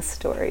interesting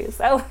stories.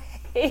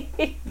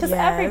 Because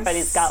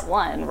everybody's got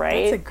one,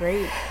 right? That's a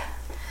great.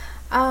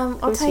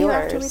 I'll tell you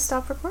after we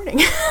stop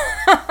recording.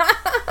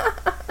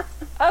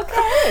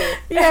 Okay.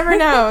 You never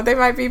know; they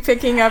might be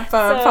picking up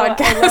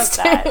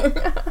podcasting.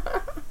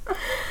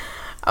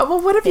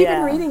 Well, what have you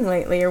been reading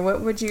lately, or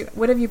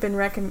what have you been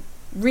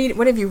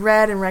what have you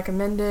read and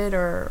recommended,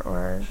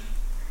 or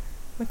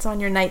what's on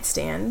your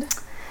nightstand?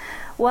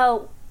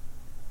 Well,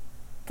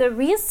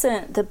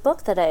 the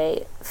book that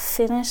I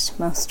finished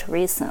most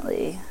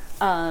recently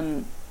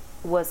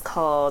was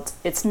called,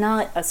 it's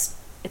not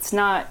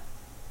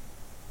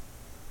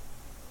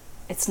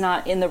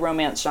in the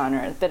romance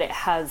genre, but it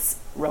has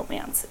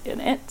romance in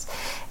it,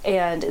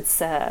 and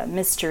it's a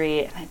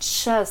mystery, and I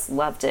just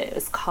loved it.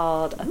 It's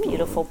called A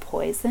Beautiful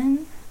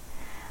Poison.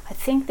 I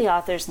think the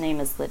author's name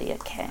is Lydia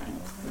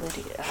Kang.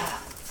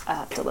 I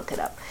have to look it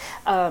up.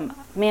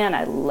 Man,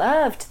 I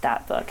loved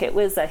that book. It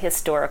was a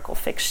historical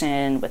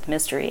fiction with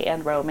mystery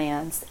and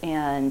romance,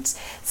 and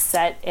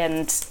set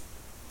and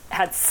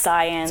had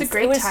science. It's a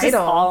great title. Just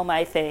all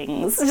my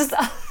things. Just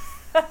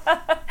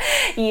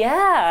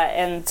yeah,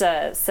 and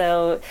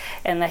the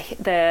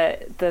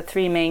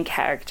three main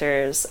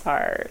characters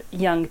are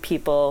young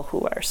people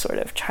who are sort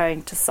of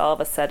trying to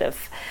solve a set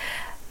of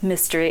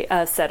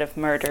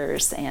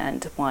murders,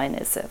 and one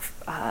is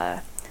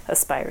a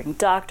aspiring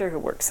doctor who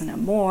works in a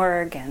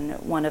morgue, and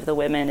one of the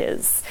women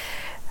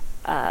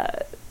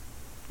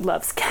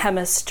loves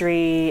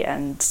chemistry,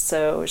 and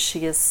so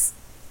she is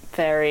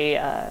very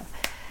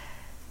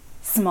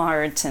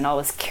smart and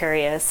always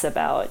curious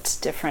about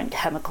different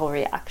chemical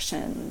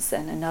reactions,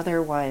 and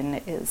another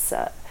one is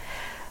a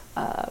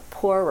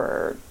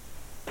poorer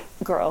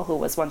girl who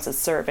was once a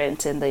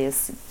servant in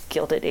these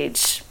Gilded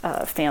Age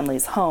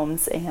families'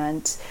 homes,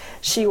 and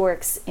she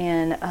works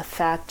in a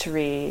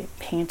factory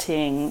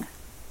painting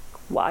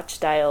watch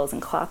dials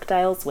and clock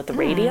dials with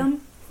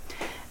radium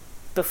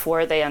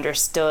before they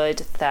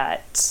understood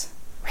that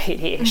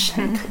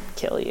radiation could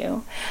kill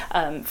you.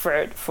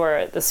 For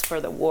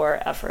the war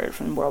effort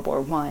from World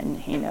War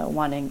I, you know,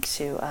 wanting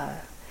to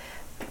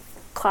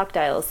clock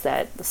dials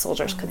that the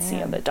soldiers could see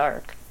in the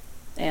dark.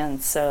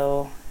 And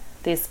so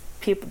these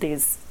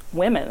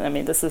women, I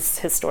mean, this is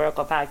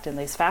historical fact, in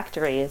these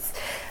factories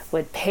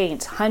would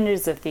paint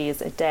hundreds of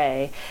these a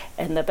day,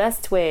 and the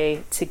best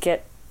way to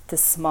get the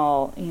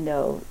small, you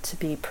know, to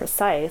be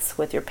precise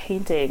with your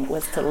painting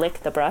was to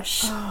lick the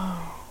brush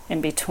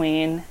in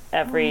between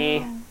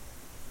every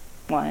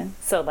one.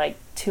 So like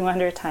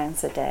 200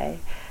 times a day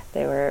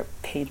they were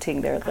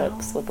painting their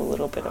lips with a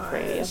little bit of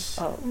radium.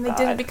 And they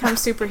didn't become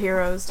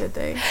superheroes, did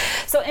they?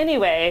 So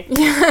anyway,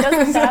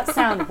 doesn't that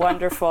sound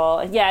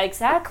wonderful? Yeah,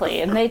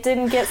 exactly. And they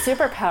didn't get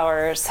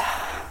superpowers.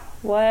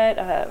 What,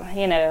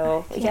 you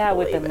know,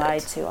 we've been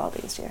lied to all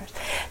these years.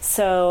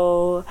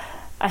 So,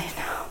 I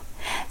know.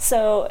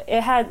 So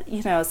it had,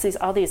 you know,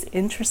 all these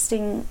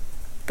interesting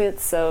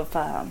bits of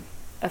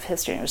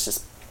history. It was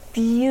just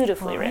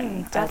beautifully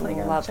written. I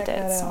loved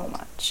it so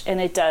much,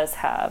 and it does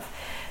have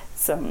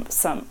some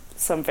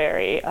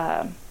very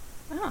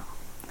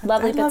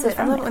lovely bits of romance.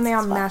 I love it when they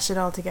all mash it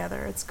all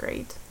together. It's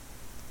great.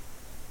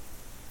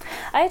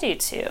 I do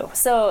too.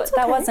 So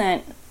that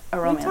wasn't a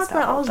romance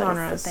novel, but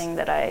it's the thing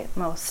that I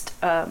most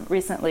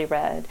recently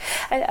read.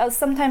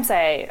 Sometimes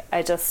I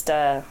just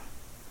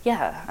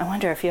yeah, I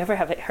wonder if you ever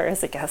have her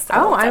as a guest.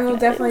 I will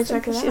definitely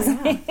check it out. She's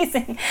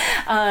amazing.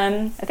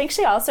 I think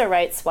she also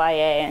writes YA.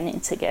 I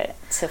need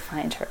to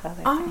find her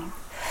other things.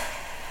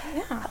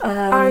 Yeah.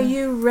 Are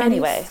you ready?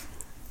 Anyway,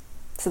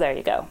 so there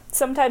you go.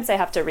 Sometimes I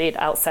have to read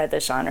outside the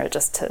genre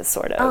just to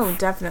sort of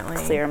definitely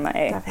clear my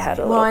head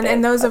a little well, bit.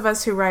 And those of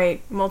us who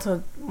write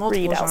multiple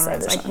genres,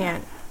 I genre.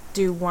 can't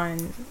do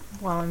one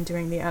while I'm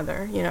doing the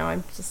other. You know,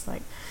 I'm just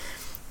like,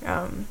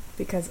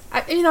 because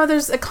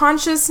there's a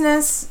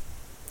consciousness.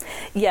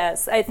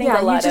 Yes, I think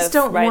a lot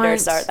of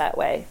writers are that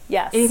way.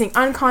 Yes, anything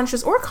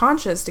unconscious or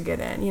conscious to get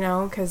in,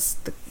 because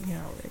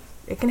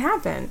it can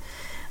happen.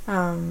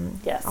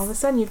 Yes. All of a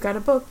sudden, you've got a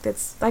book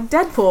that's like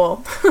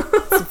Deadpool.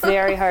 It's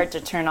very hard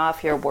to turn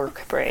off your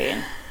work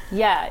brain.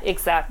 Yeah,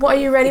 exactly. Well, are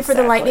you ready for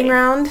the lightning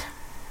round?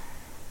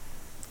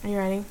 Are you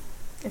ready?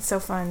 It's so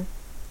fun.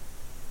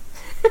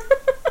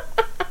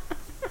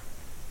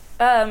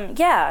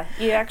 Yeah,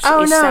 you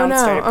actually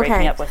started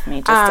breaking up with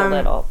me just a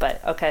little, but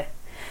okay.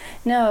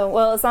 No,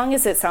 well, as long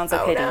as it sounds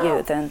okay to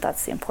you, then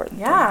that's the important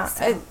thing.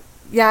 So.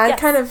 It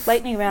kind of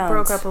lightning round.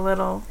 Broke up a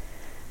little.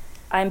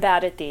 I'm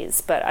bad at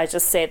these, but I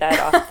just say that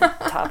off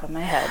the top of my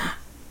head.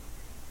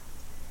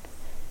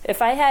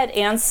 If I had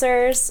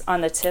answers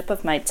on the tip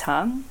of my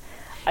tongue,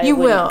 I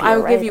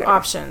will give you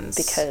options.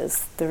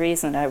 Because the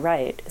reason I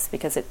write is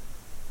because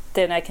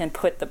then I can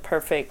put the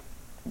perfect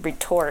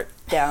retort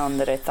down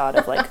that I thought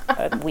of like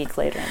a week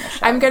later in the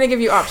show. I'm going to give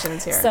you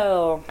options here.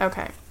 So,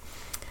 okay.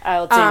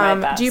 I'll do my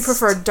best. Do you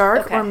prefer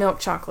dark or milk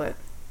chocolate?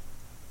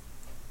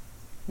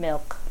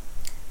 Milk.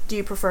 Do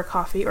you prefer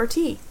coffee or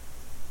tea?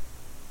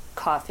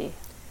 Coffee.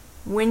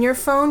 When your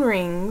phone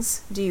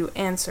rings, do you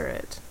answer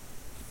it?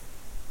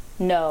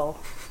 No.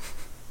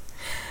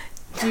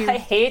 I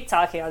hate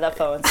talking on the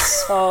phone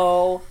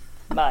so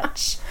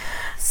much.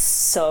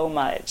 So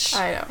much.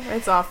 I know.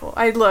 It's awful.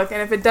 I look,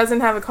 and if it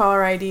doesn't have a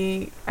caller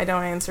ID, I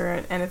don't answer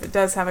it. And if it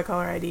does have a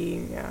caller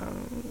ID,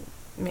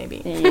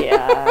 maybe.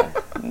 Yeah,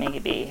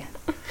 maybe.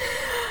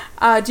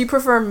 Do you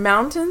prefer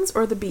mountains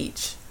or the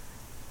beach?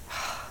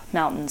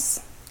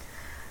 Mountains.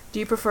 Do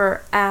you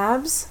prefer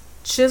abs,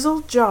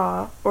 chiseled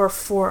jaw, or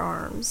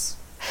forearms?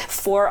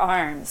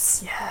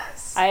 Forearms.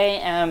 Yes. I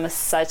am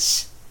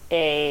such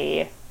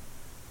a...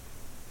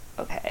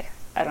 Okay,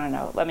 I don't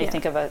know. Let me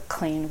think of a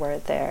clean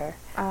word there.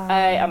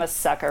 I am a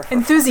sucker for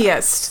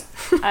enthusiast.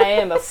 I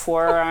am a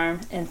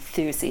forearm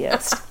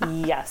enthusiast.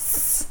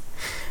 Yes.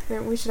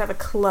 We should have a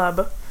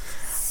club.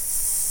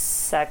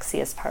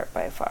 Sexiest part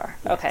by far.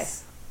 Yes. Okay.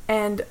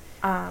 And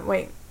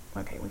wait.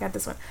 Okay, we got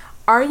this one.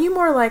 Are you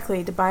more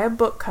likely to buy a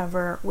book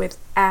cover with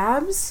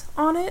abs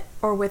on it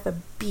or with a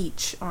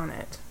beach on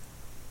it?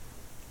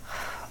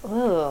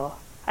 Ooh,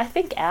 I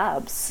think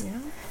abs.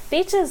 Yeah.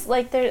 Beaches,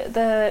 like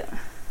the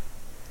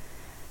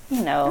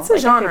it's a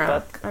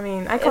genre. I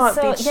mean, I call it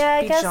beach. Yeah,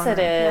 I guess genre. It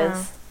is.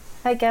 Yeah.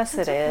 I guess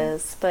it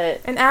is,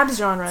 but an abs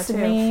genre to too.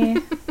 Me,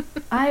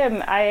 I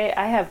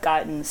have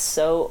gotten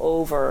so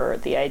over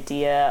the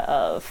idea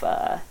of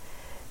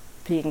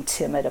being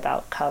timid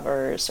about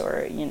covers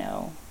or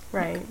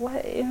right. Like,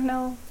 what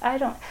I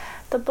don't.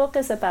 The book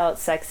is about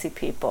sexy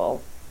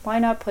people. Why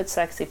not put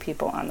sexy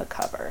people on the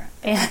cover?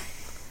 And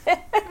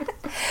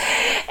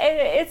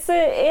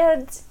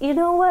you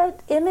know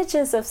what?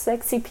 Images of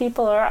sexy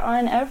people are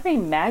on every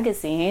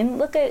magazine.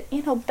 Look at,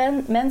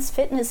 Men's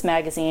Fitness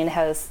magazine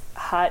has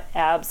hot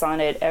abs on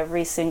it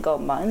every single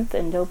month,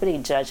 and nobody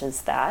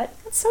judges that.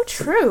 That's so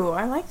true.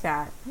 I like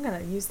that. I'm going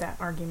to use that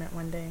argument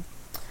one day.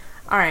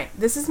 All right.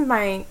 This is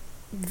my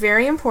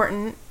very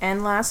important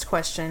and last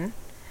question.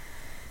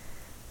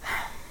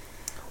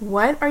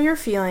 What are your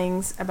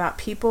feelings about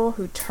people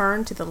who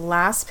turn to the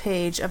last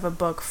page of a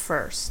book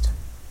first?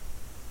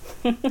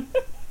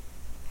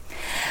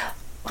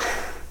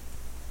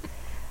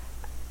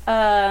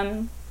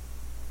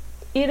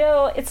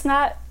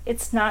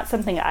 It's not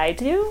something I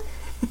do,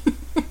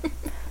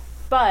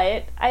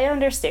 but I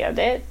understand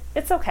it.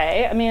 It's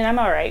okay. I mean, I'm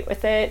all right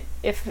with it.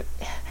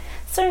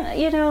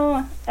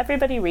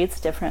 Everybody reads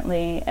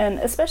differently, and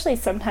especially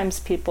sometimes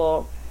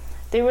people,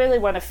 they really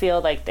want to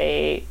feel like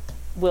they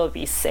will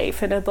be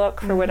safe in a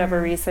book for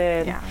whatever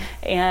reason. Yeah.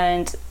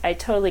 And I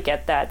totally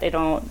get that. They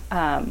don't,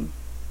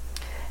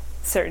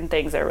 certain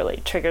things are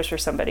really triggers for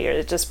somebody, or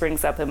it just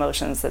brings up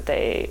emotions that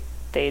they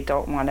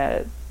don't want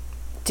to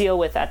deal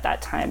with at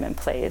that time and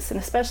place. And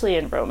especially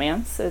in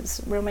romance,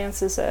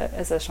 romance is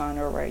a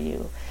genre where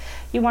you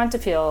want to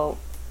feel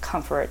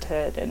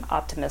comforted and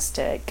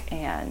optimistic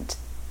and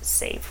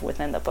safe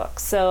within the book.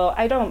 So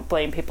I don't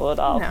blame people at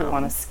all who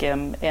want to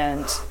skim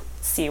and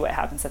see what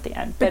happens at the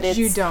end. But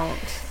you don't,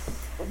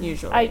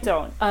 usually. I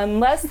don't,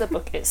 unless the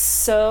book is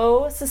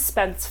so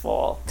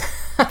suspenseful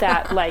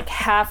that like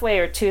halfway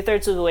or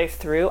 2/3 of the way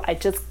through, I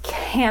just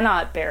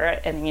cannot bear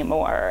it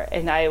anymore.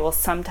 And I will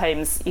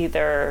sometimes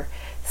either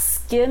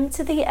skim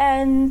to the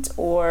end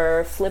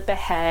or flip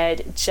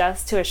ahead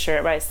just to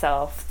assure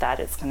myself that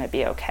it's going to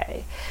be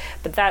okay.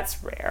 But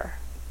that's rare.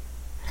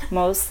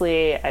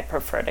 Mostly I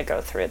prefer to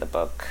go through the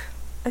book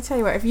I tell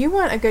you what, if you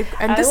want a good,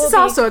 and I this will is be-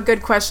 also a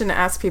good question to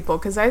ask people,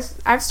 because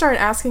I've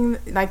started asking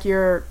like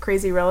your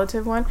crazy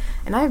relative one,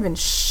 and I've been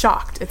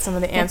shocked at some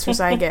of the answers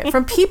I get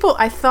from people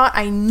I thought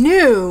I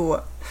knew.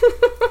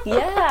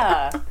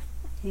 Yeah.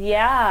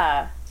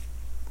 Yeah.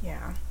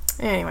 Yeah.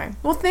 Anyway,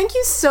 well, thank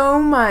you so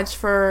much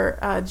for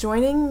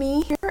joining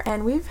me here,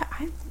 and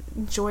I've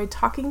enjoyed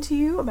talking to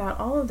you about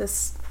all of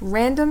this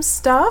random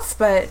stuff,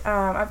 but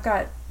I've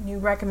got new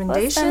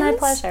recommendations. Well,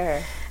 it's been my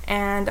pleasure.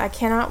 And I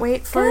cannot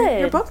wait for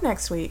your book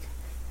next week.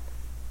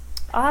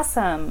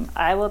 Awesome.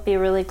 I will be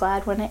really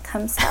glad when it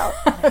comes out.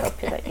 I hope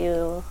that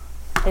you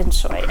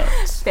enjoy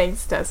it.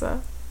 Thanks,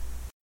 Tessa.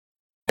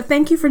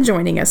 Thank you for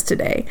joining us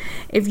today.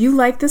 If you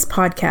like this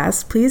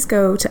podcast, please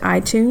go to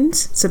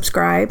iTunes,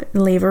 subscribe,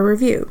 and leave a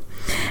review.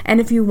 And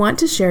if you want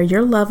to share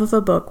your love of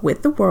a book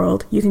with the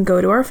world, you can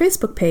go to our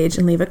Facebook page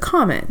and leave a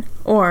comment.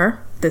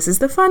 Or, this is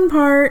the fun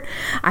part,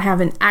 I have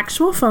an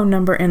actual phone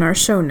number in our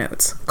show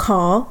notes.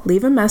 Call,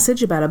 leave a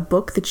message about a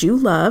book that you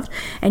loved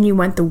and you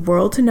want the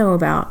world to know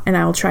about, and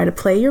I will try to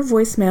play your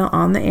voicemail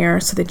on the air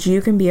so that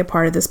you can be a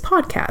part of this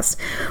podcast,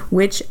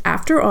 which,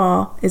 after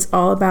all, is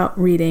all about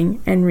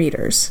reading and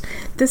readers.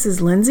 This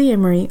is Lindsay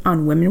Emery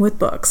on Women with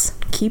Books.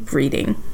 Keep reading.